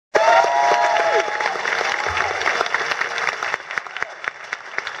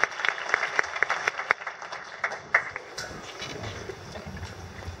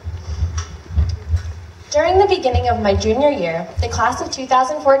beginning of my junior year, the class of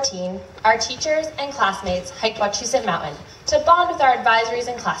 2014, our teachers and classmates hiked Wachusett Mountain to bond with our advisories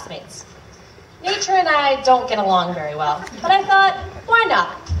and classmates. Nature and I don't get along very well, but I thought, why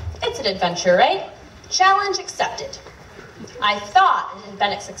not? It's an adventure, right? Challenge accepted. I thought it had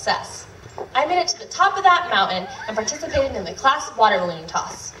been a success. I made it to the top of that mountain and participated in the class water balloon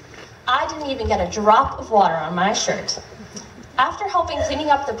toss. I didn't even get a drop of water on my shirt. After helping cleaning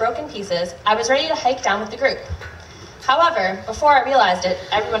up the broken pieces, I was ready to hike down with the group. However, before I realized it,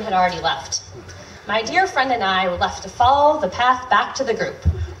 everyone had already left. My dear friend and I were left to follow the path back to the group,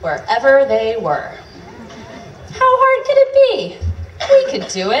 wherever they were. How hard could it be? We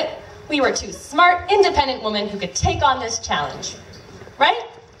could do it. We were two smart, independent women who could take on this challenge. Right?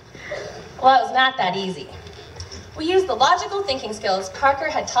 Well, it was not that easy. We used the logical thinking skills Parker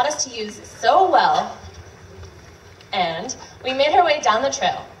had taught us to use so well, and we made our way down the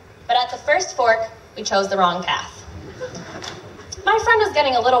trail. But at the first fork, we chose the wrong path. My friend was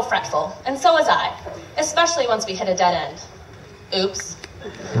getting a little fretful, and so was I, especially once we hit a dead end. Oops.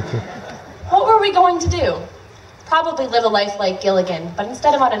 What were we going to do? Probably live a life like Gilligan, but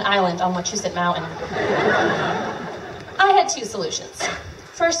instead of on an island on Wachusett Mountain. I had two solutions.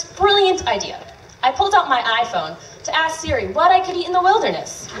 First, brilliant idea. I pulled out my iPhone to ask Siri what I could eat in the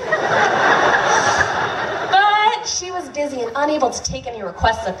wilderness. But she was busy and unable to take any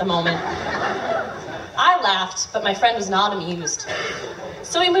requests at the moment. I laughed, but my friend was not amused.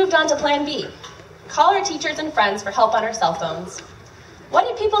 So we moved on to plan B. Call our teachers and friends for help on our cell phones. What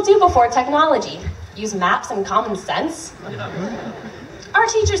did people do before technology? Use maps and common sense? Our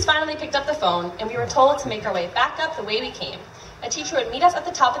teachers finally picked up the phone, and we were told to make our way back up the way we came. A teacher would meet us at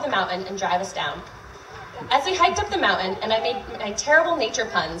the top of the mountain and drive us down. As we hiked up the mountain and I made my terrible nature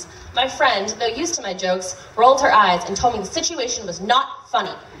puns, my friend, though used to my jokes, rolled her eyes and told me the situation was not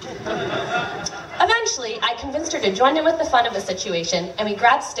funny. Eventually, I convinced her to join in with the fun of the situation, and we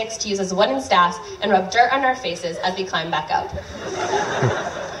grabbed sticks to use as wooden staffs and rubbed dirt on our faces as we climbed back up.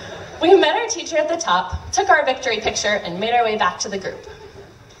 We met our teacher at the top, took our victory picture, and made our way back to the group.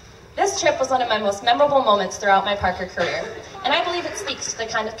 This trip was one of my most memorable moments throughout my Parker career, and I believe it speaks to the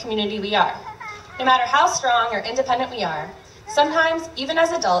kind of community we are. No matter how strong or independent we are, sometimes, even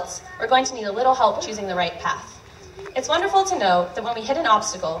as adults, we're going to need a little help choosing the right path. It's wonderful to know that when we hit an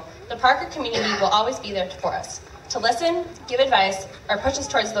obstacle, the Parker community will always be there for us, to listen, give advice, or push us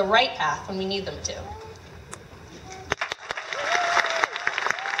towards the right path when we need them to.